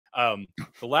The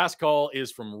last call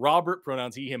is from Robert,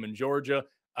 pronouns he, him in Georgia.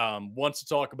 Wants to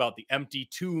talk about the empty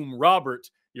tomb. Robert,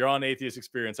 you're on Atheist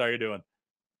Experience. How are you doing?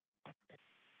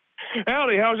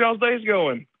 Howdy, how's y'all's days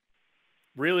going?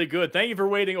 Really good. Thank you for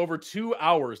waiting over 2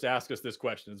 hours to ask us this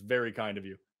question. It's very kind of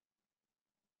you.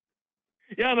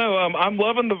 Yeah, no, I'm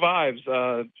loving the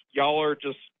vibes. Y'all are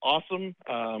just awesome.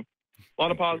 A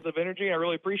lot of positive energy. I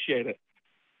really appreciate it.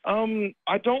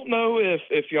 I don't know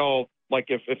if y'all, like,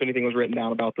 if anything was written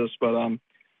down about this, but I'm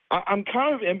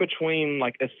kind of in between,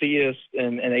 like, a theist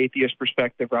and an atheist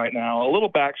perspective right now. A little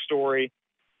backstory.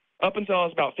 Up until I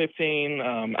was about 15,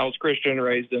 I was Christian,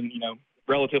 raised in,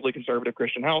 relatively conservative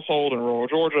Christian household in rural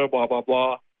Georgia, blah, blah,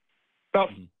 blah. About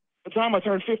the time I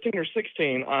turned 15 or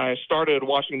 16, I started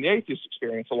watching the Atheist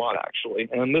Experience a lot, actually.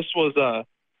 And this was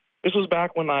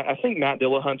back when I think Matt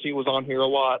Dillahunty was on here a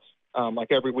lot,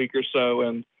 like every week or so.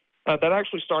 And that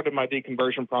actually started my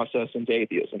deconversion process into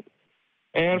atheism.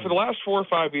 And for the last 4 or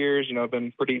 5 years, I've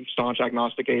been pretty staunch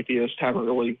agnostic atheist, haven't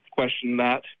really questioned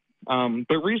that.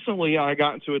 But recently I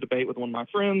got into a debate with one of my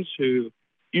friends who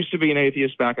used to be an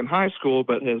atheist back in high school,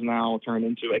 but has now turned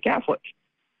into a Catholic.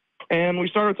 And we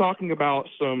started talking about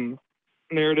some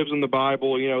narratives in the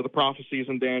Bible, the prophecies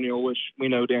in Daniel, which we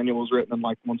know Daniel was written in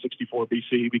like 164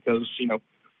 BC because,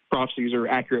 prophecies are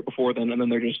accurate before then, and then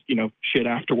they're just, shit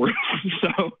afterwards.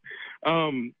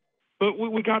 But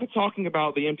we got to talking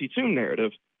about the empty tomb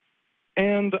narrative.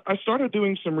 And I started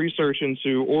doing some research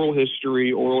into oral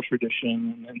history, oral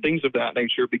tradition, and things of that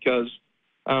nature because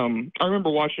I remember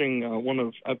watching one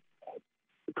of,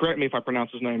 correct me if I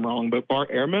pronounce his name wrong, but Bar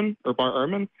Ehrman.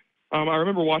 I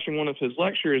remember watching one of his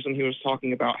lectures, and he was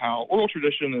talking about how oral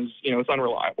tradition is, it's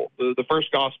unreliable. The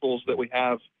first Gospels that we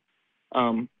have,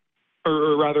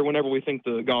 or rather, whenever we think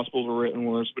the Gospels were written,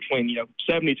 was between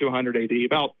 70 to 100 AD,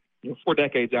 about 4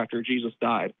 decades after Jesus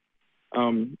died.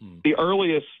 The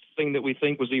earliest thing that we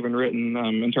think was even written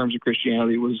in terms of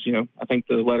Christianity was, I think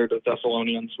the letter to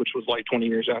Thessalonians, which was like 20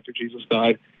 years after Jesus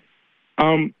died.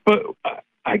 But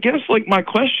I guess, like, my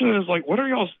question is, like, what are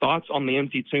y'all's thoughts on the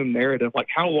empty tomb narrative? Like,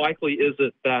 how likely is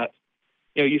it that,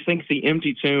 you think the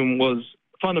empty tomb was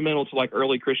fundamental to, like,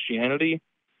 early Christianity?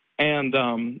 And,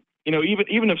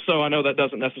 even if so, I know that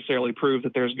doesn't necessarily prove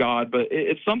that there's God, but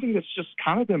it's something that's just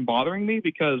kind of been bothering me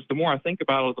because the more I think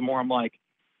about it, the more I'm like,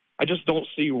 I just don't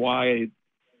see why,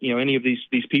 any of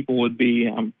these people would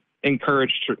be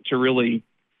encouraged to really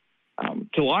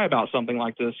to lie about something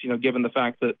like this, given the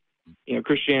fact that,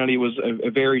 Christianity was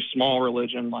a very small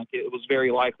religion. Like, it was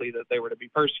very likely that they were to be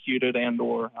persecuted and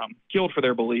or killed for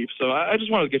their beliefs. So I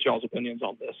just wanted to get y'all's opinions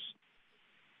on this.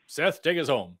 Seth, take us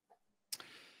home.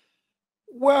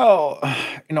 Well,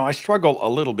 I struggle a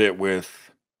little bit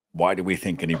with why do we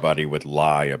think anybody would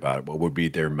lie about it? What would be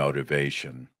their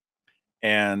motivation?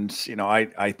 And,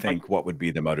 I think what would be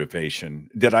the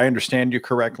motivation? Did I understand you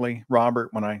correctly,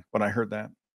 Robert, when I heard that?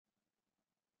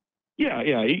 Yeah,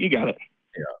 you got it.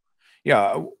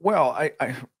 Yeah. Well,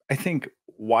 I think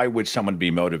why would someone be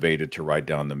motivated to write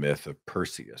down the myth of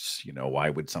Perseus?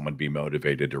 Why would someone be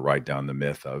motivated to write down the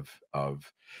myth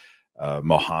of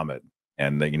Muhammad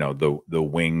and the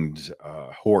winged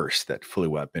horse that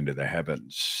flew up into the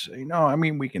heavens? I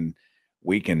mean,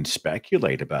 we can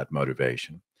speculate about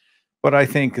motivation, but I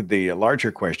think the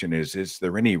larger question is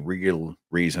there any real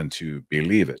reason to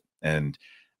believe it? And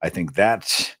I think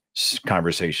that's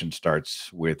conversation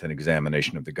starts with an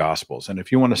examination of the Gospels. And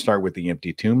if you want to start with the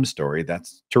empty tomb story,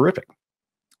 that's terrific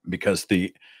because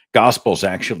the Gospels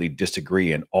actually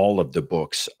disagree in all of the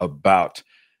books about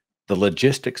the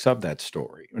logistics of that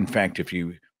story. In fact, if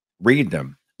you read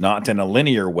them, not in a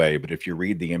linear way, but if you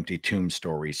read the empty tomb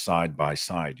stories side by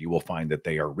side, you will find that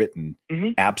they are written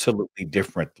absolutely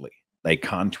differently. They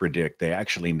contradict, they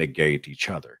actually negate each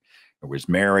other. There was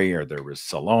Mary, or there was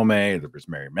Salome, there was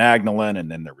Mary Magdalene, and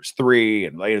then there was 3,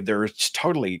 and later there's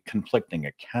totally conflicting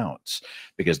accounts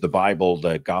because the Bible,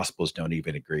 the Gospels don't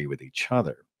even agree with each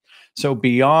other. So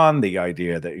beyond the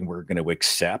idea that we're going to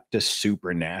accept a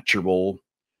supernatural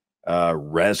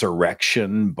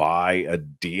resurrection by a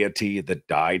deity that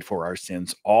died for our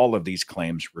sins, all of these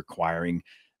claims requiring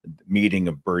meeting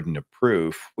a burden of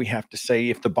proof, we have to say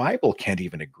if the Bible can't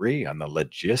even agree on the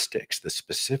logistics, the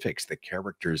specifics, the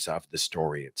characters of the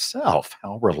story itself,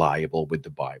 how reliable would the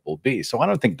Bible be? So I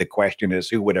don't think the question is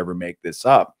who would ever make this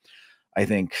up. I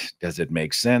think, does it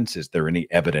make sense? Is there any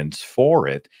evidence for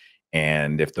it?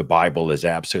 And if the Bible is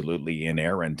absolutely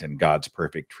inerrant and God's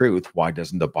perfect truth, why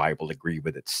doesn't the Bible agree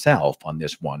with itself on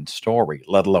this one story,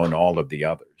 let alone all of the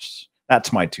others?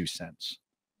 That's my 2 cents.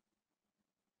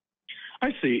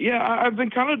 I see. Yeah, I've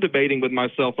been kind of debating with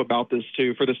myself about this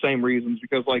too for the same reasons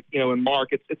because, like, in Mark,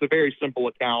 it's a very simple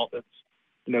account. It's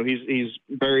he's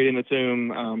buried in a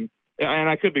tomb. And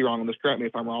I could be wrong on this. Correct me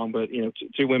if I'm wrong, but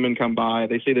two women come by,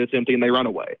 they see that it's empty, and they run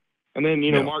away. And then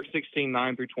Mark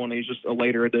 16:9-20 is just a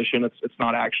later edition. It's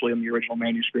not actually in the original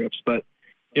manuscripts, but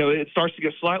it starts to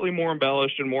get slightly more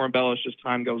embellished as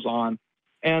time goes on.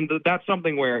 And that's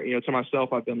something where to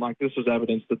myself I've been like, this is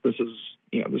evidence that this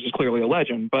is clearly a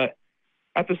legend. But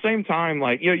at the same time,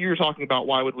 like you were talking about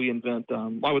why would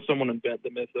someone invent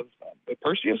the myth of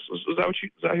Perseus? Is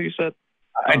that who you said?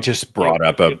 I just brought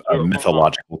up a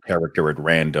mythological character at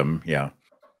random. Yeah.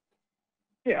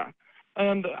 Yeah.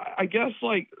 And I guess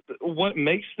like what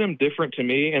makes them different to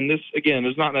me, and this again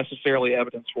is not necessarily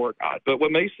evidence for God, but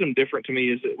what makes them different to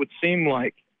me is it would seem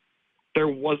like there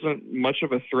wasn't much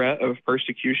of a threat of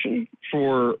persecution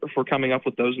for coming up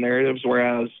with those narratives,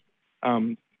 whereas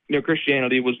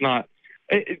Christianity was not.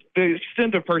 The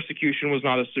extent of persecution was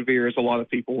not as severe as a lot of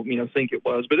people, think it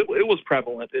was, but it was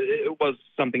prevalent. It was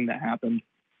something that happened.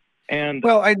 And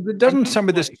doesn't some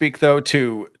of this speak though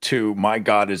to my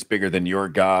God is bigger than your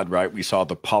God, right? We saw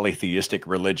the polytheistic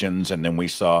religions, and then we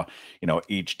saw,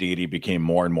 each deity became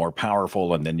more and more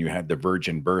powerful, and then you had the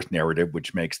virgin birth narrative,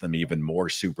 which makes them even more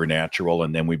supernatural,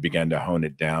 and then we began to hone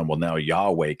it down. Well, now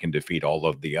Yahweh can defeat all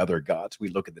of the other gods. We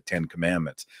look at the 10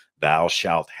 Commandments. Thou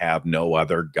shalt have no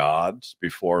other gods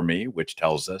before me, which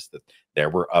tells us that there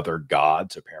were other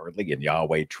gods apparently, and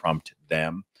Yahweh trumped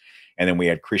them. And then we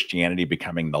had Christianity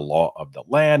becoming the law of the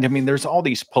land. I mean, there's all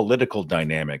these political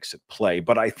dynamics at play,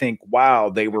 but I think, wow,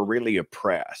 they were really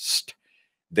oppressed.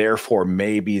 Therefore,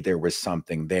 maybe there was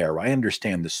something there. I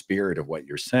understand the spirit of what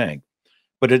you're saying,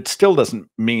 but it still doesn't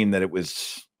mean that it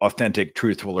was authentic,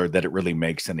 truthful, or that it really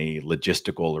makes any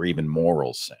logistical or even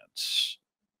moral sense.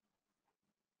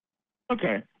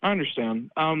 Okay, I understand.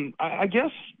 I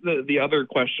guess the other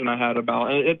question I had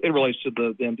about, and it relates to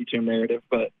the empty tomb narrative,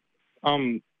 but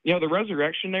the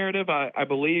resurrection narrative, I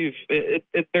believe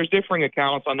there's differing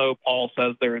accounts. I know Paul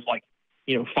says there's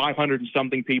 500 and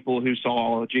something people who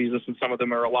saw Jesus, and some of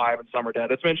them are alive and some are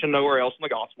dead. It's mentioned nowhere else in the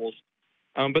Gospels.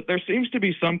 But there seems to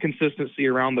be some consistency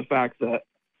around the fact that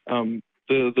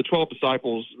the 12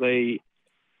 disciples, they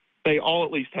all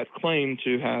at least had claimed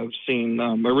to have seen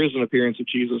a risen appearance of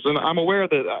Jesus. And I'm aware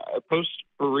that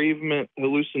post-bereavement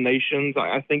hallucinations,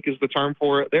 I think is the term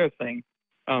for it, they're a thing.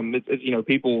 It's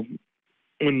people,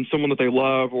 when someone that they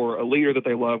love or a leader that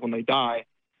they love, when they die,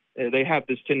 they have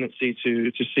this tendency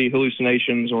to see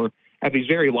hallucinations or have these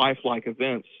very lifelike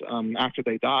events after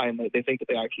they die, and they think that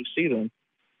they actually see them.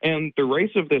 And the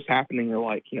rates of this happening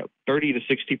are 30 to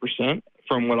 60%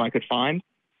 from what I could find.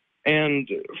 And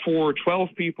for 12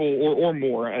 people or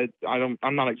more, I'm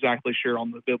not exactly sure on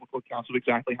the biblical accounts of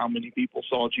exactly how many people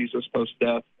saw Jesus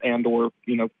post-death and or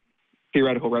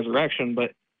theoretical resurrection,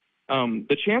 but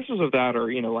the chances of that are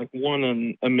 1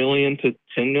 in a million to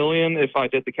 10 million if I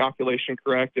did the calculation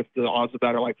correct. If the odds of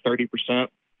that are 30%,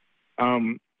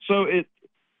 so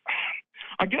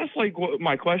I guess what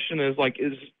my question is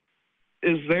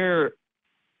is there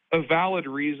a valid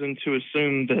reason to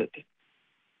assume that?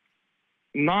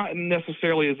 Not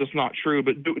necessarily is this not true,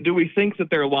 but do we think that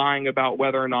they're lying about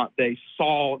whether or not they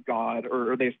saw God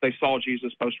or they saw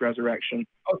Jesus post-resurrection?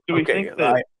 Do we think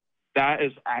that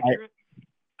is accurate?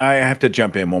 I have to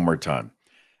jump in one more time,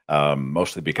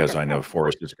 mostly because I know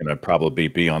Forrest is going to probably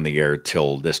be on the air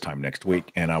till this time next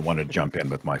week, and I want to jump in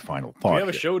with my final thought. We have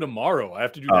a show tomorrow. I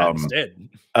have to do that instead.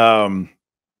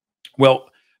 Well,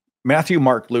 Matthew,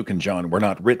 Mark, Luke, and John were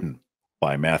not written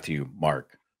by Matthew,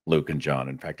 Mark, Luke, and John.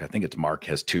 In fact, I think it's Mark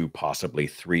has 2, possibly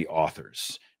 3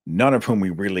 authors, none of whom we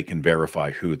really can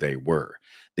verify who they were.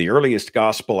 The earliest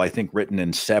gospel, I think, written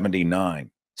in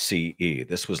 79 CE.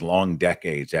 This was long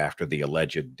decades after the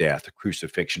alleged death,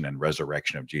 crucifixion, and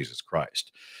resurrection of Jesus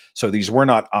Christ. So these were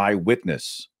not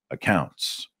eyewitness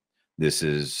accounts. This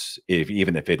is,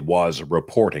 even if it was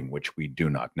reporting, which we do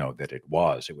not know that it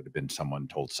was, it would have been someone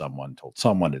told someone,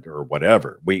 or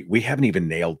whatever. We haven't even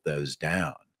nailed those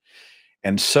down.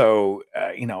 And so,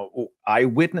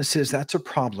 eyewitnesses, that's a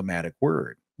problematic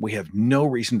word. We have no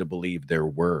reason to believe there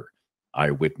were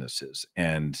eyewitnesses.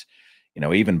 And,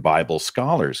 even Bible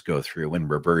scholars go through and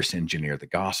reverse engineer the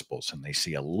Gospels, and they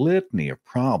see a litany of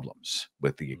problems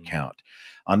with the account.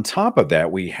 On top of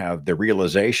that, we have the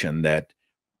realization that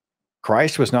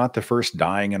Christ was not the first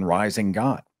dying and rising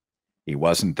God. He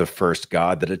wasn't the first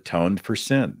God that atoned for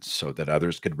sins so that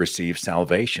others could receive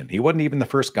salvation. He wasn't even the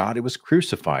first God who was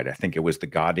crucified. I think it was the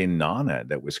God in Nana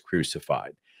that was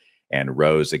crucified and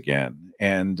rose again.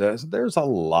 And there's a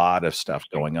lot of stuff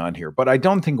going on here. But I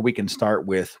don't think we can start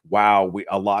with, wow,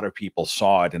 a lot of people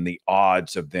saw it and the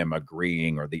odds of them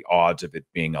agreeing or the odds of it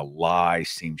being a lie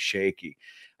seem shaky.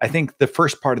 I think the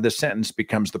first part of the sentence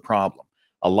becomes the problem.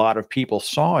 a lot of people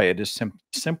saw it as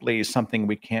simply something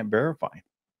we can't verify.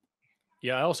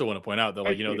 Yeah, I also want to point out that,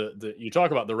 like, Thank you. you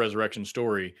talk about the resurrection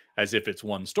story as if it's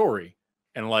one story.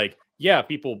 And like, yeah,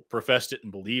 people professed it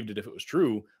and believed it if it was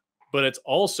true, but it's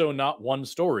also not one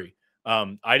story.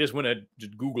 I just went and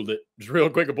just Googled it just real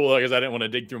quick because I didn't want to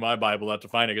dig through my Bible out to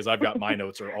find it because I've got my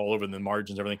notes are all over in the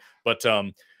margins and everything. But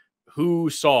who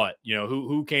saw it? You know,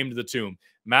 who came to the tomb?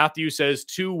 Matthew says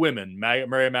 2 women,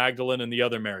 Mary Magdalene and the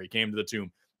other Mary, came to the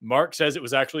tomb. Mark says it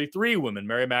was actually 3 women: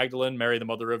 Mary Magdalene, Mary the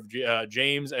mother of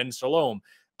James, and Salome.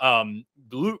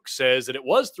 Luke says that it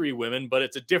was 3 women, but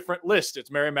it's a different list. It's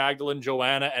Mary Magdalene,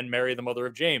 Joanna, and Mary the mother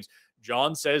of James.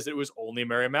 John says it was only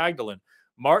Mary Magdalene.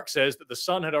 Mark says that the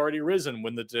sun had already risen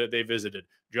when they visited.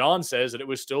 John says that it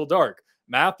was still dark.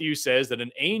 Matthew says that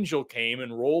an angel came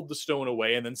and rolled the stone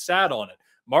away and then sat on it.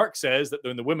 Mark says that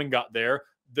when the women got there,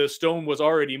 the stone was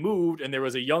already moved and there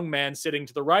was a young man sitting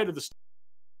to the right of the stone.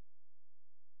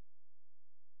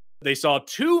 They saw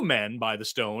 2 men by the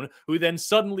stone who then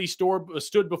suddenly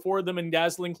stood before them in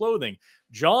dazzling clothing.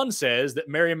 John says that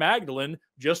Mary Magdalene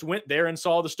just went there and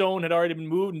saw the stone had already been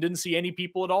moved and didn't see any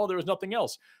people at all. There was nothing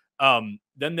else.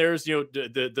 Then there's,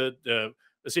 let's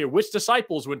see, which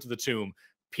disciples went to the tomb?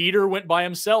 Peter went by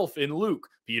himself in Luke.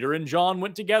 Peter and John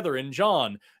went together in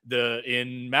John.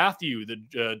 In Matthew,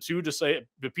 the 2 disciples,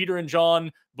 Peter and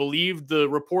John believed the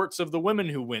reports of the women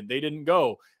who went. They didn't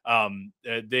go.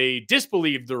 They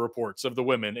disbelieved the reports of the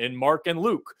women in Mark and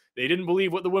Luke. They didn't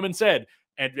believe what the women said,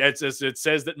 and it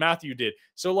says that Matthew did.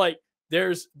 So, like,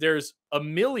 there's a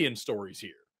million stories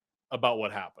here about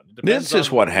what happened. This is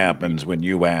what happens when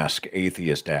you ask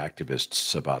atheist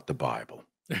activists about the Bible.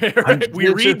 Right? We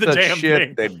read the damn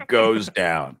shit thing that goes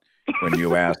down when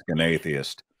you ask an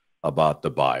atheist about the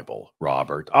Bible,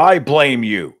 Robert. I blame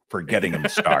you for getting them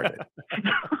started.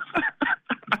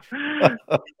 The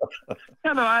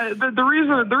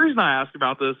reason I ask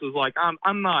about this is, like,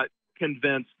 I'm not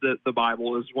convinced that the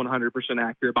Bible is 100%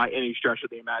 accurate by any stretch of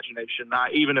the imagination.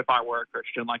 Even if I were a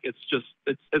Christian, like,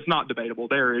 it's not debatable.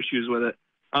 There are issues with it.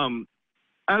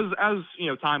 As you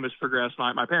know, time has progressed,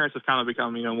 my parents have kind of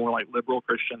become, you know, more like liberal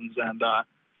Christians, and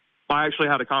I actually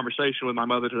had a conversation with my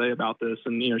mother today about this,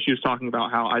 and, you know, she was talking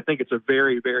about how I think it's a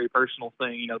very, very personal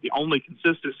thing. You know, the only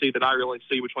consistency that I really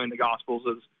see between the Gospels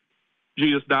is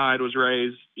Jesus died, was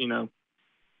raised, you know,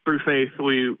 through faith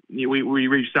we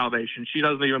reach salvation. She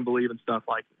doesn't even believe in stuff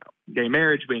like, you know, gay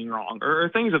marriage being wrong or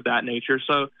things of that nature.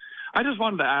 So I just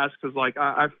wanted to ask, because, like,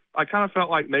 I kind of felt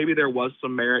like maybe there was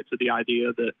some merit to the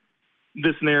idea that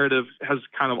this narrative has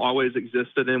kind of always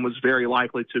existed and was very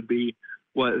likely to be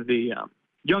what the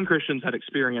young Christians had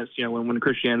experienced, you know, when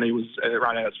Christianity was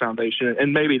right at its foundation.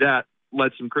 And maybe that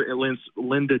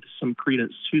lended some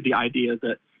credence to the idea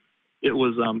that it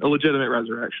was a legitimate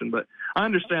resurrection. But I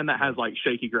understand that has, like,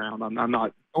 shaky ground. I'm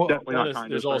not definitely not trying to.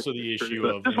 There's also the issue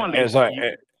of,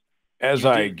 as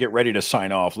I get ready to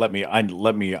sign off,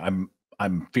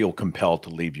 I'm feel compelled to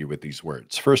leave you with these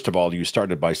words. First of all, you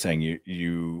started by saying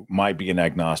you might be an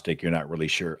agnostic. You're not really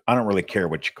sure. I don't really care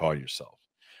what you call yourself.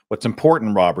 What's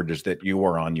important, Robert, is that you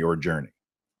are on your journey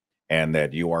and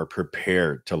that you are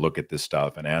prepared to look at this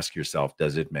stuff and ask yourself,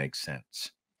 does it make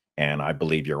sense? And I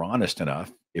believe you're honest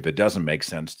enough, if it doesn't make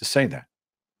sense, to say that.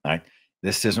 Right?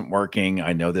 This isn't working.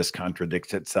 I know this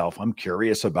contradicts itself. I'm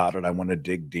curious about it. I want to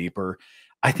dig deeper.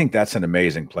 I think that's an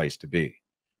amazing place to be.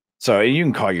 So you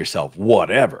can call yourself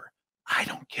whatever. I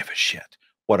don't give a shit.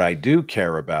 What I do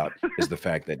care about is the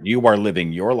fact that you are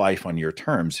living your life on your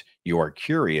terms. You are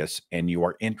curious and you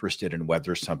are interested in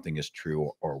whether something is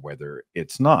true or whether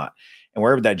it's not. And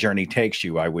wherever that journey takes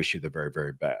you, I wish you the very,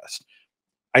 very best.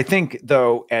 I think,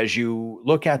 though, as you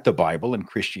look at the Bible and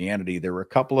Christianity, there are a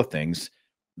couple of things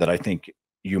that I think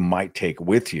you might take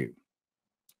with you.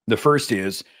 The first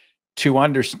is to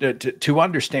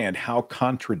understand how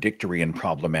contradictory and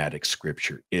problematic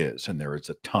Scripture is, and there is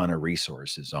a ton of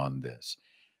resources on this.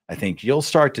 I think you'll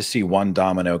start to see one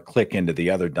domino click into the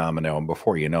other domino, and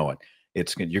before you know it,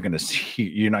 you're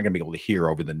not going to be able to hear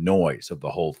over the noise of the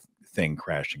whole thing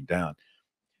crashing down.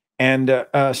 And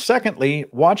secondly,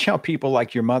 watch how people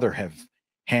like your mother have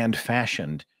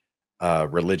hand-fashioned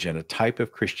religion, a type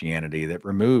of Christianity that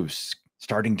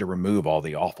starting to remove all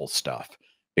the awful stuff,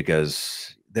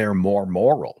 because they're more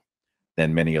moral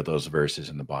than many of those verses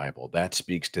in the Bible. That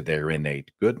speaks to their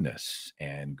innate goodness,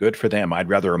 and good for them. I'd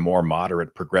rather a more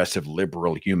moderate, progressive,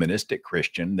 liberal, humanistic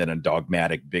Christian than a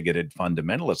dogmatic, bigoted,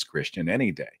 fundamentalist Christian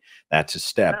any day. That's a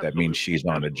step. Absolutely. That means she's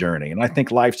on a journey. And I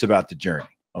think life's about the journey.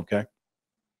 Okay.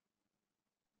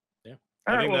 Yeah.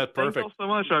 All I right, think that's perfect. Thank you so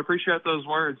much. I appreciate those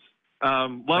words.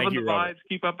 Loving the vibes.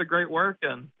 Keep up the great work,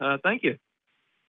 and thank you.